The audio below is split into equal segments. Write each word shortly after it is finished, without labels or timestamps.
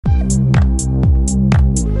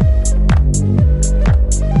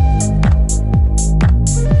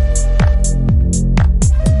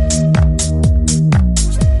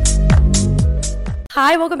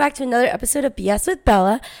Hi, welcome back to another episode of BS with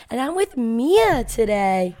Bella, and I'm with Mia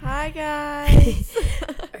today. Hi, guys.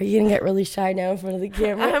 Are you going to get really shy now in front of the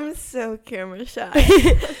camera? I'm so camera shy.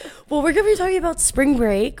 Well, we're going to be talking about spring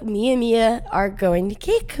break. Me and Mia are going to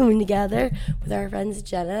CANCUN together with our friends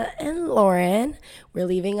Jenna and Lauren. I'm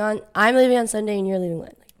leaving on Sunday, and you're leaving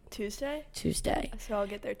when? Tuesday? Tuesday. So I'll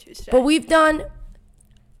get there Tuesday. But we've done,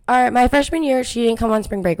 my freshman year, she didn't come on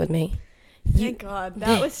spring break with me. Thank God.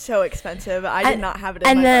 That was so expensive. I did not have it in my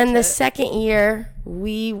budget. And then budget. the second year,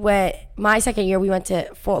 we went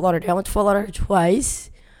to Fort Lauderdale. I went to Fort Lauderdale twice.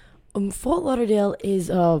 Fort Lauderdale is,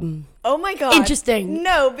 oh my God. interesting.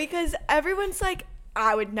 No, because everyone's like,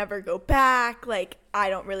 I would never go back. Like, I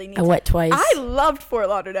don't really need I went twice. I loved Fort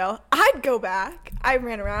Lauderdale. I'd go back. I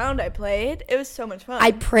ran around. I played. It was so much fun.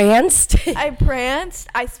 I pranced.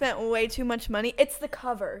 I spent way too much money. It's the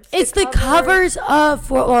covers. It's the covers of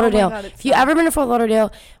Fort Lauderdale. Oh my God, if you ever been to Fort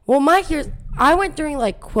Lauderdale, I went during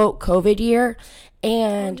quote COVID year,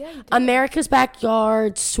 and America's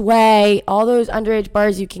Backyard, Sway, all those underage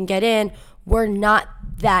bars you can get in were not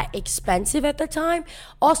that expensive at the time.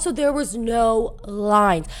 Also, there was no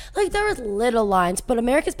lines. There was little lines, but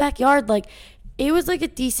America's Backyard, it was a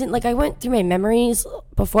decent, I went through my memories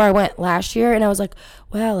before I went last year, and I was like,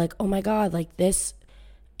 wow, oh my God, this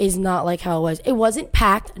is not like how it was. It wasn't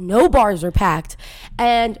packed. No bars were packed.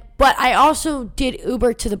 But I also did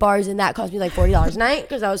Uber to the bars, and that cost me $40 a night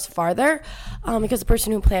because I was farther. Because the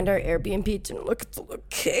person who planned our Airbnb didn't look at the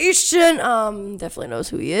location. Definitely knows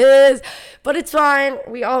who he is. But it's fine.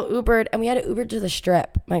 We all Ubered, and we had to Uber to the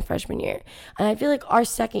Strip my freshman year. And I feel like our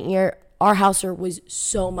second year, our house was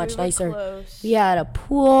so much nicer. Close. We had a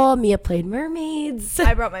pool. Mia played mermaids.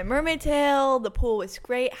 I brought my mermaid tail. The pool was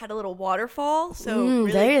great. Had a little waterfall. So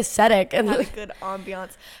really very aesthetic. Had a good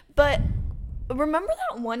ambiance. But remember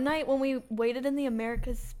that one night when we waited in the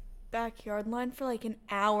America's Backyard line for an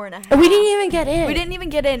hour and a half? We didn't even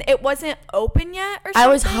get in. It wasn't open yet or something? I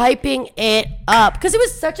was hyping it up because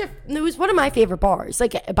it was one of my favorite bars,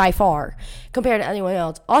 by far, compared to anyone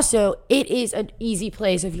else. Also, it is an easy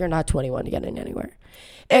place if you're not 21 to get in anywhere.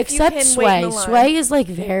 Except Sway. Sway is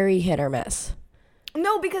very hit or miss.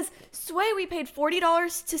 No, because Sway, we paid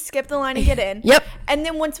 $40 to skip the line and get in. Yep. And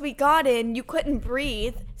then once we got in, you couldn't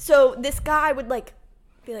breathe. So this guy would be like,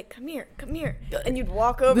 come here. And you'd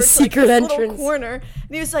walk over the to secret this entrance little corner. And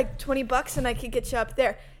he was like, $20 and I could get you up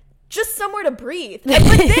there. Just somewhere to breathe. But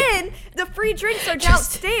then the free drinks are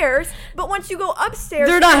downstairs. But once you go upstairs,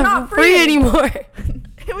 they're not free anymore.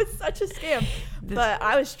 It was such a scam. But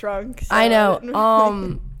I was drunk. So I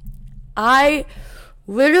know. I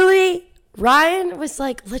literally... Ryan was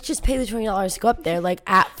like, let's just pay the $20 to go up there.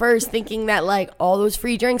 At first thinking that all those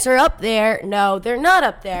free drinks are up there. No, they're not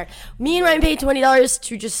up there. Me and Ryan paid $20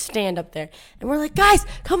 to just stand up there. And we're like, guys,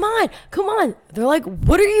 come on. They're like,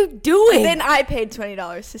 what are you doing? Then I paid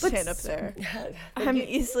 $20 to stand up there. I'm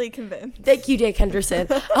easily convinced. Thank you, Dick Henderson.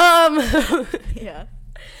 Yeah.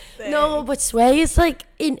 No, but Sway is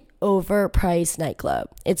an overpriced nightclub.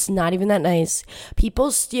 It's not even that nice.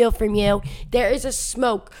 People steal from you. There is a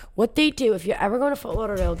smoke. What they do, if you're ever going to Fort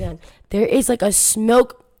Lauderdale again, there is a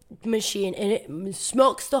smoke machine, and it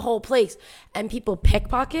smokes the whole place. And people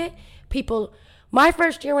pickpocket. My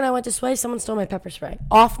first year when I went to Sway, someone stole my pepper spray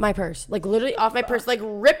off my purse. Literally off my purse.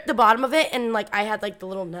 Ripped the bottom of it, and I had the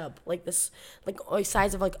little nub, this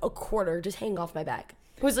size of a quarter, just hanging off my back.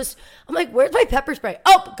 It was this. I'm like, where's my pepper spray?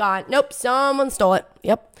 Oh, gone. Nope, someone stole it.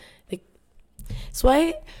 Yep.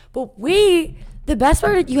 Sway. But the best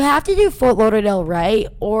part, you have to do Fort Lauderdale right,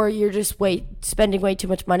 or you're just spending way too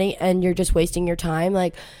much money and you're just wasting your time.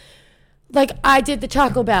 I did the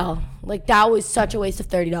Taco Bell. That was such a waste of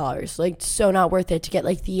 $30. So not worth it to get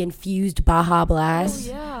the infused Baja Blast.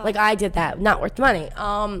 Oh, yeah. I did that. Not worth the money.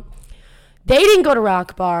 They didn't go to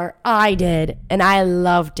Rock Bar. I did, and I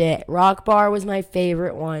loved it. Rock Bar was my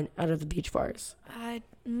favorite one out of the beach bars. I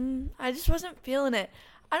just wasn't feeling it.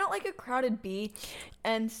 I don't like a crowded beach,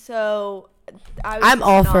 and so I'm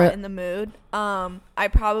all not for it. In the mood. I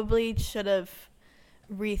probably should have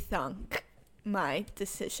rethunk my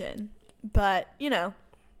decision, but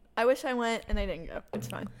I wish I went and I didn't go. It's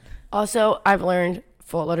fine. Also, I've learned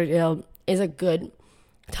Fort Lauderdale is a good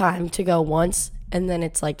time to go once, and then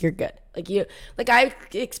it's you're good. I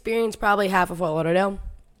experienced probably half of Fort Lauderdale,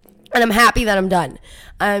 and I'm happy that I'm done.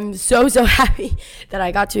 I'm so happy that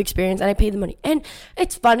I got to experience, and I paid the money. And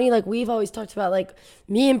it's funny, we've always talked about,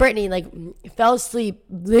 me and Brittany, fell asleep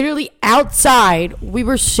literally outside. We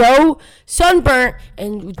were so sunburnt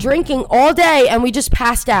and drinking all day, and we just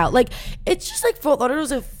passed out. It's just Fort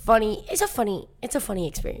Lauderdale's a funny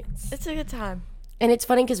experience. It's a good time. And it's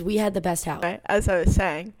funny because we had the best house. Right, as I was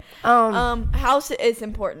saying. House is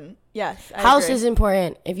important. Yes, house is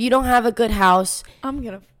important. If you don't have a good house. I'm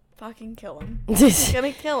going to fucking kill him. I'm going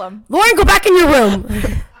to kill him. Lauren, go back in your room.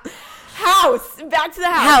 House. Back to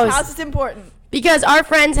the house. House is important. Because our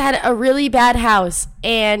friends had a really bad house.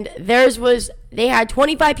 And they had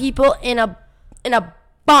 25 people in a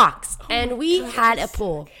box. And we had a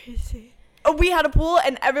pool. Crazy. Oh, we had a pool,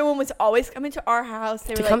 and everyone was always coming to our house.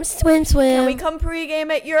 They were come swim. Can we come pregame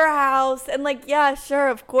at your house? And, like, yeah, sure,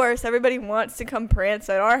 of course. Everybody wants to come prance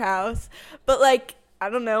at our house. But, like, I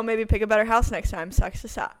don't know, maybe pick a better house next time. Sucks to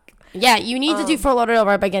suck. Yeah, you need to do Fort Lauderdale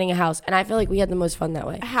right by getting a house. And I feel like we had the most fun that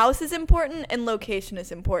way. House is important, and location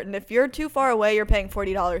is important. If you're too far away, you're paying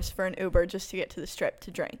 $40 for an Uber just to get to the Strip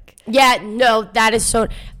to drink. Yeah, no, that is so...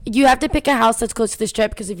 You have to pick a house that's close to the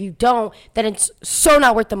Strip, because if you don't, then it's so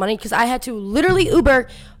not worth the money. Because I had to literally Uber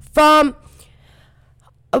from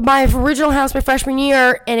my original house my freshman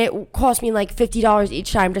year, and it cost me like $50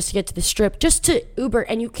 each time just to get to the Strip, just to Uber.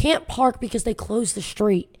 And you can't park because they close the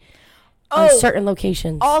street. On certain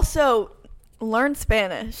locations. Also, learn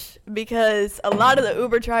Spanish because a lot of the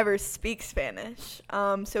Uber drivers speak Spanish.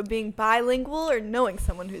 So being bilingual or knowing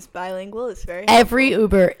someone who's bilingual is very helpful. Every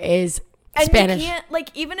Uber is Spanish. And you can't,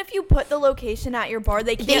 like, even if you put the location at your bar,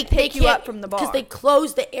 they can't pick you up from the bar. Because they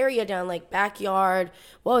close the area down, like backyard.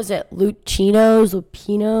 What was it? Lupinos?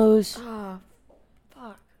 Oh,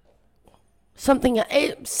 fuck. Something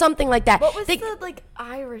like that. What was the, like,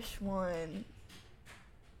 Irish one?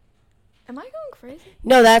 Am I going crazy?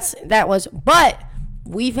 No, but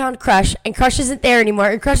we found Crush, and Crush isn't there anymore.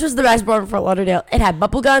 And Crush was the best bar in Fort Lauderdale. It had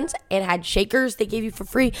bubble guns, it had shakers they gave you for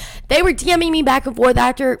free. They were DMing me back and forth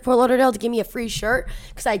after Fort Lauderdale to give me a free shirt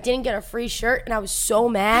because I didn't get a free shirt, and I was so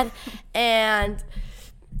mad. And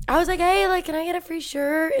I was like, hey, like, can I get a free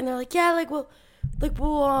shirt? And they're like, yeah,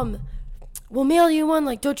 we'll mail you one.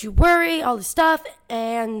 Like, don't you worry, all this stuff.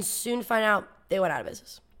 And soon to find out, they went out of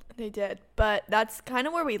business. They did, but that's kind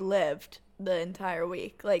of where we lived the entire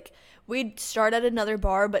week. Like, we'd start at another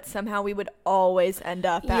bar, but somehow we would always end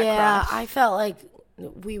up at Crush. I felt like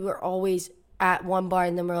we were always at one bar,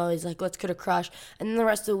 and then we're always like, let's go to Crush. And then the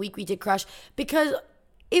rest of the week we did Crush because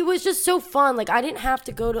it was just so fun. Like, I didn't have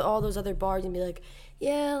to go to all those other bars and be like,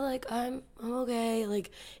 yeah, like, I'm okay.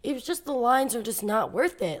 Like, it was just the lines are just not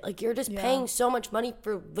worth it. Like, you're just paying so much money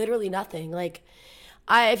for literally nothing. Like,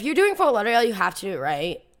 if you're doing Fort Lauderdale, you have to do it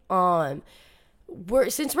right.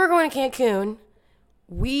 Since we're going to Cancun,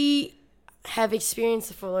 we have experienced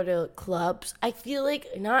the Fort Lauderdale clubs. I feel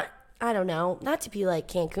like not to be like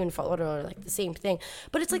Cancun and Fort Lauderdale are like the same thing,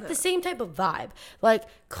 but it's like the same type of vibe, like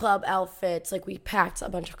club outfits. Like, we packed a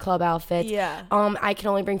bunch of club outfits. Yeah. I can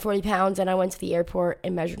only bring 40 pounds, and I went to the airport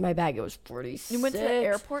and measured my bag. It was 46. You went to the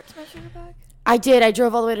airport to measure your bag? I did. I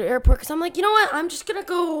drove all the way to the airport because I'm like, you know what? I'm just gonna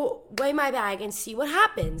go weigh my bag and see what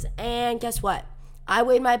happens. And guess what? I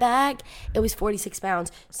weighed my bag. It was 46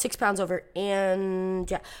 pounds, 6 pounds over. And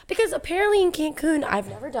yeah, because apparently in Cancun, I've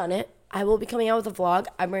never done it. I will be coming out with a vlog.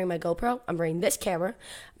 I'm bringing my GoPro. I'm bringing this camera.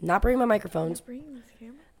 I'm not bringing my microphones. I'm bringing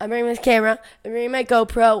this camera. I'm bringing my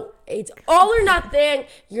GoPro. It's all or nothing.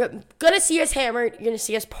 You're going to see us hammered. You're going to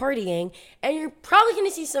see us partying. And you're probably going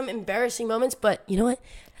to see some embarrassing moments. But you know what?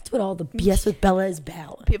 That's what all the BS with Bella is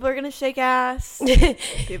about. People are going to shake ass.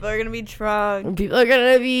 People are going to be drunk. People are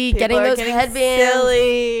going to be getting those headbands.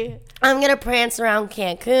 Silly. I'm going to prance around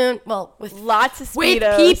Cancun. Well, with lots of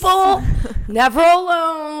speedos. With people. Never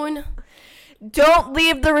alone. Don't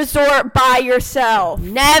leave the resort by yourself.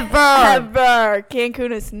 Never. Ever.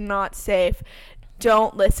 Cancun is not safe.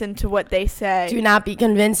 Don't listen to what they say. Do not be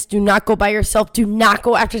convinced. Do not go by yourself. Do not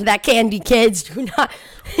go after that candy, kids. Do not.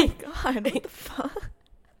 Oh my God. What the fuck?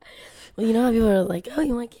 Well, you know how people are like, oh,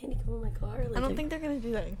 you want candy? Come in my car. Like, I don't think they're going to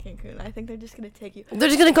do that in Cancun. I think they're just going to take you. They're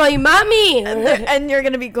just going to call you mommy. And you're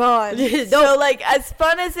going to be gone. So, like, as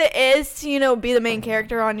fun as it is to, you know, be the main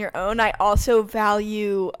character on your own, I also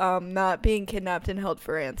value not being kidnapped and held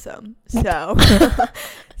for ransom. So,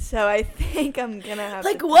 so I think I'm going to have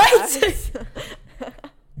like, what?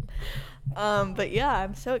 But yeah,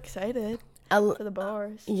 I'm so excited. For the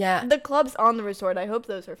bars. Yeah. The clubs on the resort. I hope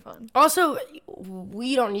those are fun. Also,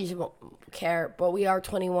 we don't need to care, but we are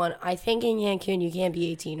 21. I think in Cancun you can't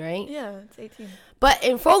be 18, right? Yeah, it's 18. But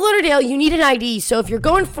in Fort Lauderdale, you need an ID. So if you're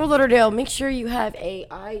going to Fort Lauderdale, make sure you have a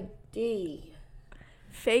ID.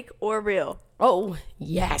 Fake or real? Oh,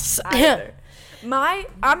 yes. Either.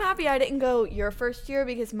 I'm happy I didn't go your first year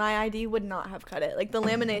because my ID would not have cut it. Like, the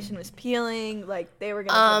lamination was peeling. Like, they were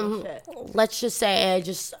going to cut shit. Let's just say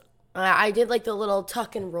I did like the little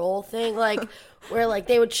tuck and roll thing, like where like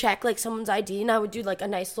they would check like someone's ID, and I would do like a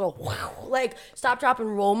nice little like stop, drop,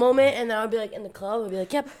 and roll moment, and then I would be like in the club, I'd be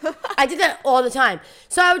like, yep. I did that all the time.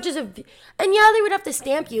 So I would just, and yeah, they would have to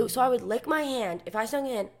stamp you. So I would lick my hand. If I stung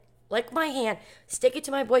in, lick my hand, stick it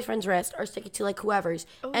to my boyfriend's wrist, or stick it to like whoever's,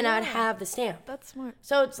 and I'd have the stamp. That's smart.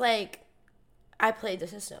 So it's like I played the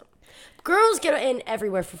system. Girls get in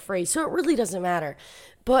everywhere for free, so it really doesn't matter.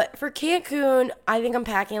 But for Cancun, I think I'm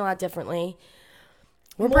packing a lot differently.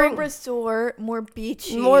 More resort, more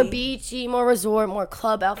beachy. More resort, more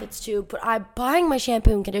club outfits too. But I'm buying my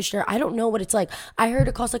shampoo and conditioner. I don't know what it's like. I heard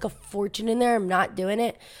it costs like a fortune in there. I'm not doing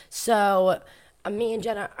it. So me and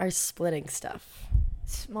Jenna are splitting stuff.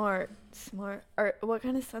 Smart. Or what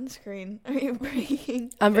kind of sunscreen are you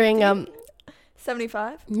bringing? I'm bringing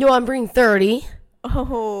 75? No, I'm bringing 30.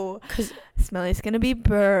 Oh, because Smelly's gonna be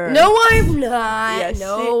burned. No, I'm not. Yes,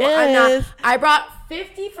 no, I'm not. I brought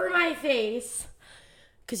 50 for my face,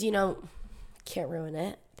 because can't ruin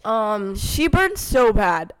it. She burned so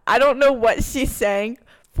bad. I don't know what she's saying.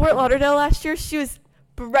 Fort Lauderdale last year, she was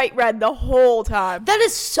bright red the whole time. That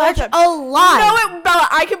is such a lie. No, Bella,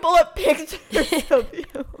 I can pull up pictures of you.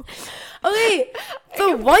 Okay,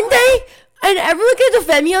 the one day, and everyone can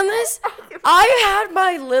defend me on this. I had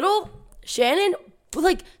my little Shannon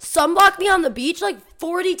like sunblock me on the beach like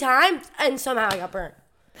 40 times, and somehow I got burnt.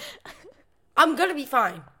 I'm gonna be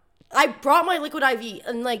fine. I brought my liquid IV,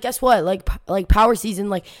 and like guess what? Like power season,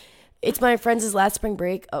 like it's my friend's last spring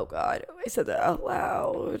break. Oh God, I said that out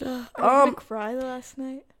loud. Are you gonna cry the last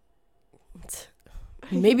night?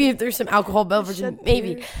 Maybe if there's some alcohol beverages,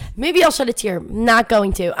 maybe I'll shed a tear. Not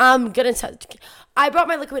going to. I'm gonna. I brought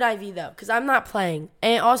my liquid IV though, because I'm not playing,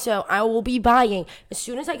 and also I will be buying as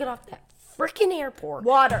soon as I get off that freaking airport.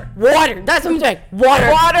 Water. That's what I'm saying.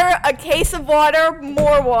 Water. A case of water,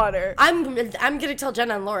 more water. I'm gonna tell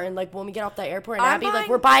Jenna and Lauren like when we get off that airport and Abby like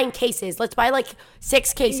we're buying cases. Let's buy like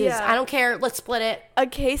 6 cases. Yeah. I don't care. Let's split it. A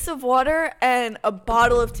case of water and a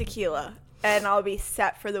bottle of tequila, and I'll be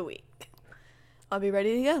set for the week. I'll be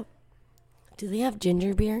ready to go. Do they have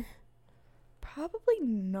ginger beer? Probably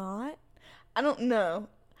not. I don't know.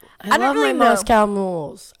 I love my Moscow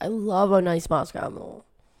mules. I love a nice Moscow mule.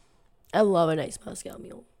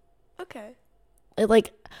 Okay. I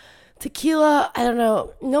like tequila. I don't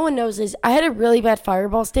know. No one knows this. I had a really bad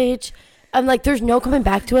fireball stage. I'm like, there's no coming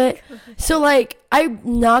back to it. So like, I'm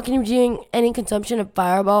not going to be doing any consumption of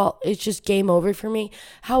fireball. It's just game over for me.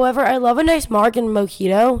 However, I love a nice marg and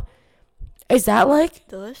mojito. Is that like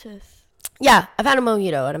delicious? Yeah, I've had a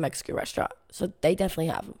mojito at a Mexican restaurant, so they definitely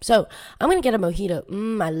have them. So I'm gonna get a mojito.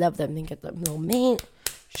 I love them. They get the no mint,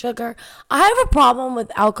 sugar. I have a problem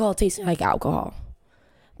with alcohol tasting like alcohol.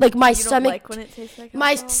 Like my stomach. Don't like when it tastes like alcohol?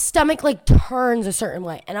 My stomach like turns a certain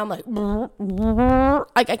way, and I'm like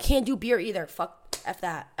I can't do beer either. Fuck F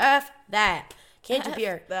that. Can't do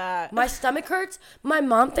beer. That. My stomach hurts. My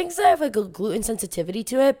mom thinks I have like a gluten sensitivity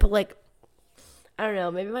to it, but like. I don't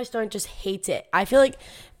know. Maybe my stomach just hates it. I feel like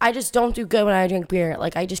I just don't do good when I drink beer.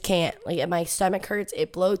 Like, I just can't. Like, if my stomach hurts,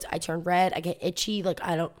 it bloats, I turn red, I get itchy. Like,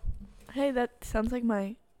 I don't. Hey, that sounds like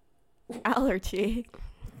my allergy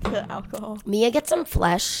to alcohol. Mia gets some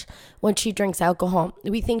flesh when she drinks alcohol.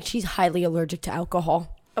 We think she's highly allergic to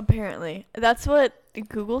alcohol. Apparently. That's what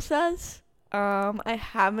Google says. I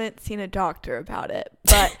haven't seen a doctor about it.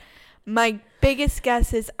 But my biggest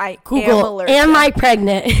guess is I am allergic. Am I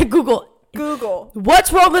pregnant? Google.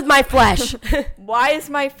 What's wrong with my flesh? Why is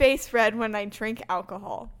my face red when I drink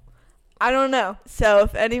alcohol? I don't know. So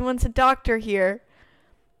if anyone's a doctor here,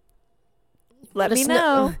 let me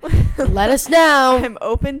know. Let us know. I'm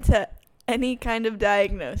open to any kind of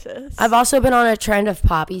diagnosis. I've also been on a trend of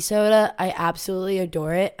poppy soda. I absolutely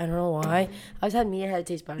adore it. I don't know why. I was having Mia had a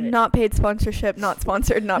taste about it. Not paid sponsorship. Not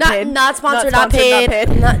sponsored. Not paid. Not sponsored. Not paid.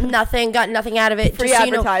 Nothing. Got nothing out of it. Free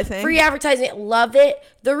advertising. Free advertising. Love it.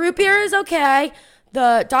 The root beer is okay.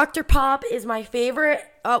 The Dr. Pop is my favorite.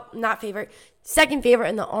 Oh, not favorite. Second favorite.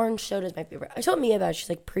 And the orange soda is my favorite. I told Mia about it. She's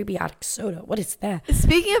like, prebiotic soda. What is that?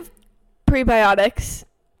 Speaking of prebiotics,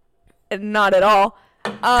 not at all.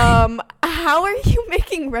 How are you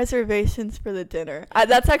making reservations for the dinner?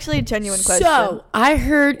 That's actually a genuine question. So I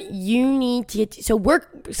heard you need to get so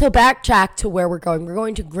backtrack to where we're going. We're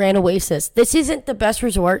going to Grand Oasis. This isn't the best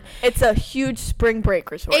resort. It's a huge spring break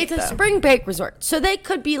resort. It's a spring break resort. So they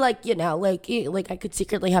could be like, like I could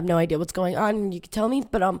secretly have no idea what's going on and you could tell me,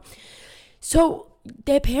 but so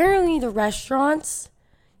apparently the restaurants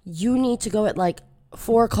you need to go at like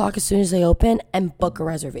 4 o'clock as soon as they open and book a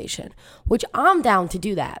reservation, which I'm down to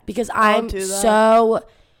do that because I'm so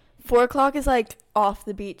 4 o'clock is like off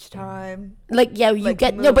the beach time. Like, yeah, you like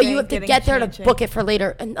get moving, but you have to get there changing. to book it for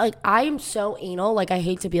later. And like, I am so anal. Like, I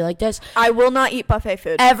hate to be like this. I will not eat buffet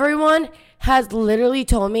food. Everyone has literally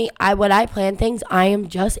told me when I plan things, I am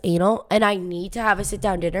just anal and I need to have a sit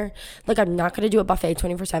down dinner. Like, I'm not gonna do a buffet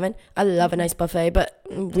 24/7. I love a nice buffet, but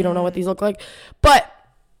we don't know what these look like. But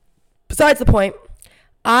besides the point,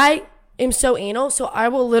 I am so anal, so I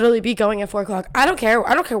will literally be going at 4 o'clock. I don't care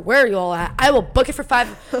where you all at. I will book it for five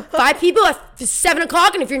people at 7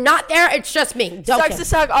 o'clock, and if you're not there, it's just me. Sucks to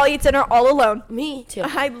suck. I'll eat dinner all alone. Me too.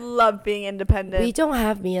 I love being independent. We don't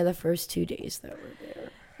have Mia the first 2 days that we're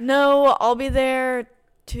there. No, I'll be there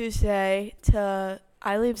Tuesday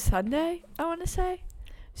I leave Sunday, I want to say.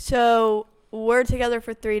 So we're together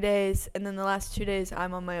for 3 days, and then the last 2 days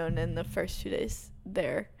I'm on my own, and the first 2 days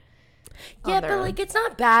there. Yeah, but like, it's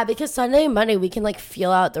not bad because Sunday and Monday we can like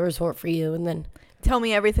feel out the resort for you and then tell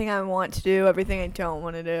me everything I want to do, everything I don't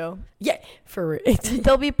want to do. Yeah, for real.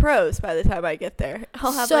 There'll be pros by the time I get there.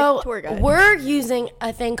 I'll have like a tour guide. We're using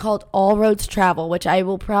a thing called All Roads Travel, which I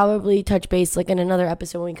will probably touch base like in another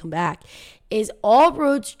episode when we come back. Is All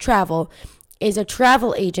Roads Travel is a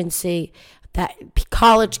travel agency that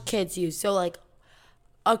college kids use. So like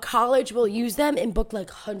a college will use them and book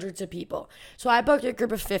like hundreds of people. So I booked a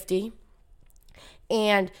group of 50.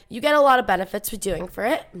 And you get a lot of benefits with doing for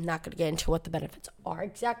it. I'm not going to get into what the benefits are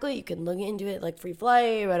exactly. You can look into it, like free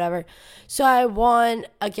flight or whatever. So I won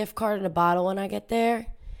a gift card and a bottle when I get there.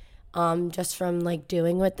 Just from like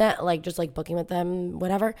doing with that, like just like booking with them,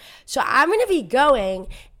 whatever. So I'm going to be going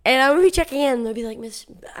and I'm going to be checking in. They'll be like, Miss,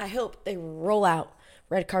 I hope they roll out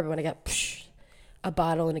red carpet when I get a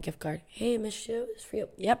bottle and a gift card. Hey, Miss Shu, it's for you.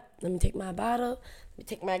 Yep, let me take my bottle. Let me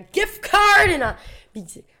take my gift card and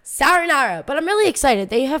sayonara. But I'm really excited.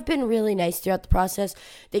 They have been really nice throughout the process.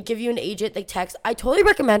 They give you an agent, they text. I totally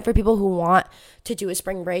recommend for people who want to do a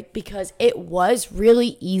spring break because it was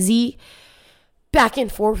really easy back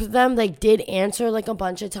and forth with them. They did answer like a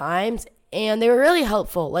bunch of times and they were really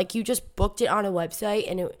helpful. Like you just booked it on a website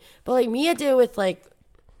but like Mia did it with like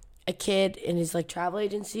a kid in his like travel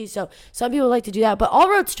agency. So some people like to do that, but All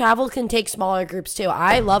Roads Travel can take smaller groups too.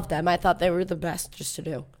 I love them. I thought they were the best just to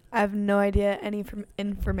do. I have no idea any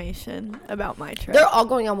information about my trip. They're all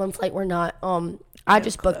going on one flight. We're not. I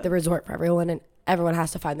just booked the resort for everyone, and everyone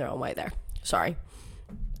has to find their own way there. Sorry,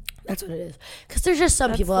 that's what it is. Because there's just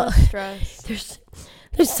some people. Stress.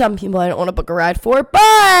 There's some people I don't want to book a ride for,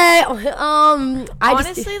 but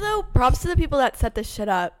honestly though, props to the people that set this shit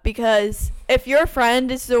up, because if your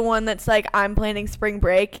friend is the one that's like, I'm planning spring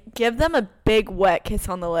break, give them a big wet kiss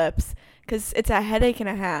on the lips, because it's a headache and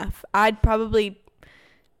a half. I'd probably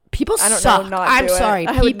people suck. I'm sorry,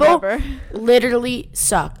 people literally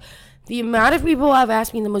suck. The amount of people I've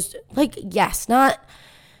asked me the most, like, yes, not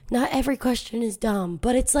every question is dumb,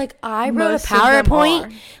 but it's like I wrote a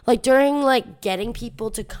PowerPoint like during like getting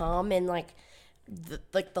people to come and like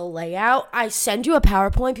the layout. I send you a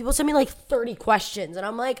PowerPoint. People send me like 30 questions and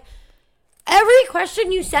I'm like, every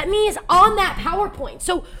question you sent me is on that PowerPoint.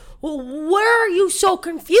 So where are you so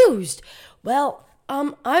confused? Well,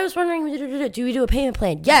 I was wondering, do we do a payment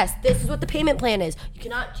plan? Yes, this is what the payment plan is. You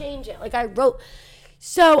cannot change it. Like I wrote.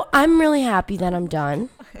 So I'm really happy that I'm done.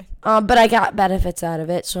 But I got benefits out of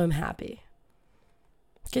it, so I'm happy.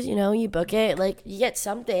 Because, you book it, like, you get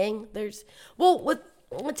something. It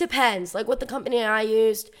depends. Like, with the company I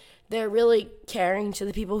used, they're really caring to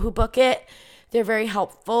the people who book it. They're very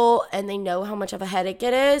helpful, and they know how much of a headache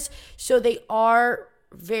it is. So they are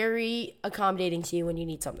very accommodating to you when you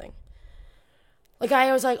need something. Like,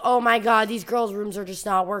 I was like, oh, my God, these girls' rooms are just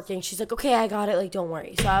not working. She's like, okay, I got it. Like, don't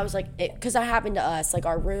worry. So I was like, because that happened to us. Like,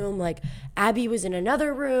 our room, like, Abby was in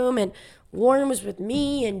another room, and Lauren was with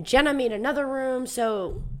me, and Jenna made another room.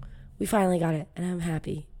 So we finally got it, and I'm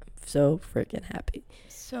happy. I'm so freaking happy.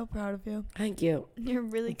 So proud of you. Thank you. You're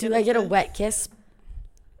really good. Do I get a wet kiss?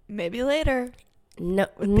 Maybe later. No.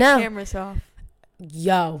 With the cameras off.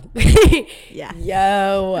 Yo. Yeah.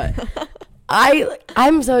 Yo.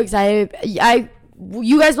 I'm so excited.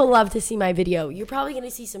 You guys will love to see my video. You're probably going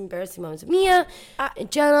to see some embarrassing moments of Mia,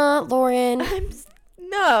 Jenna, Lauren.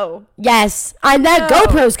 No. Yes. And that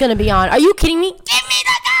GoPro's going to be on. Are you kidding me? Give me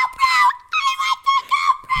the GoPro. I want the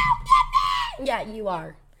GoPro. Give me. Yeah, you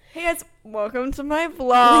are. Hey, guys. Welcome to my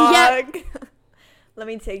vlog. Yep. Let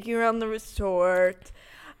me take you around the resort.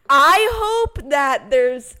 I hope that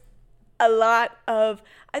there's a lot of...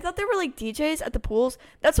 I thought there were, like, DJs at the pools.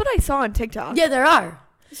 That's what I saw on TikTok. Yeah, there are.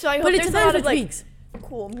 So I hope there's a lot of, like,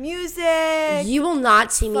 cool music. You will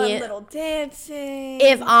not see fun me. Little dancing.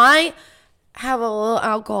 If I have a little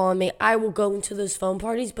alcohol on me, I will go into those foam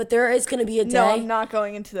parties. But there is going to be a day. No, I'm not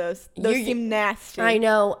going into those. Those seem nasty. I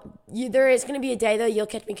know. There is going to be a day, though, you'll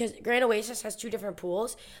catch me. Because Grand Oasis has 2 different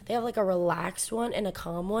pools. They have, like, a relaxed one and a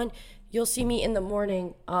calm one. You'll see me in the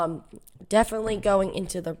morning definitely going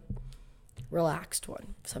into the relaxed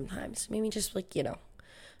one sometimes. Maybe just, like,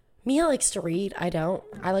 Mia likes to read. I don't.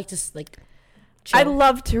 I like to, like, chill. I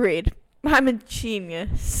love to read. I'm a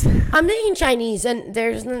genius. I'm taking Chinese, and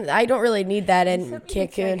I don't really need that in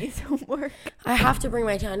Cancun. Chinese homework. I have to bring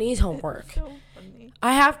my Chinese homework. So funny.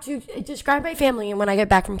 I have to describe my family when I get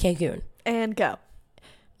back from Cancun. And go.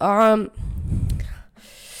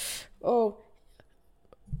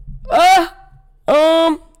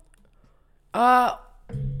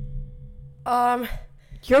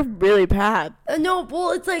 You're really bad. No,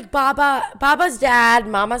 well, it's like Baba's dad,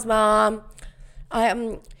 Mama's mom.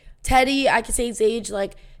 Teddy, I can say his age,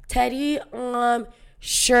 like Teddy,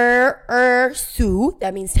 Sue.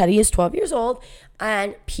 That means Teddy is 12 years old.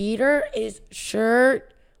 And Peter is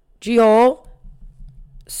Gio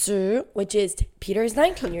Sue, which is Peter is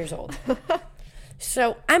 19 years old.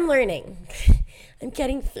 So I'm learning. I'm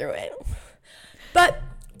getting through it. But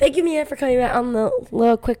thank you, Mia, for coming back on the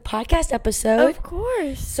little quick podcast episode. Of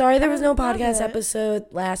course. Sorry there was no podcast episode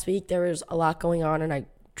last week. There was a lot going on, and I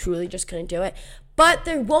truly just couldn't do it. But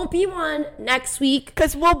there won't be one next week.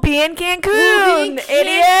 Because we'll be in Cancun.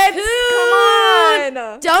 Idiots. Come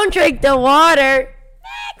on. Don't drink the water.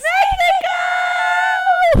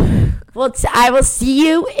 Mexico. Well, I will see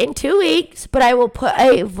you in 2 weeks, but I will put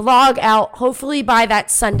a vlog out hopefully by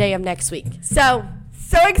that Sunday of next week. So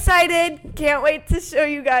excited. Can't wait to show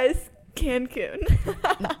you guys Cancun.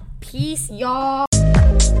 Peace, y'all.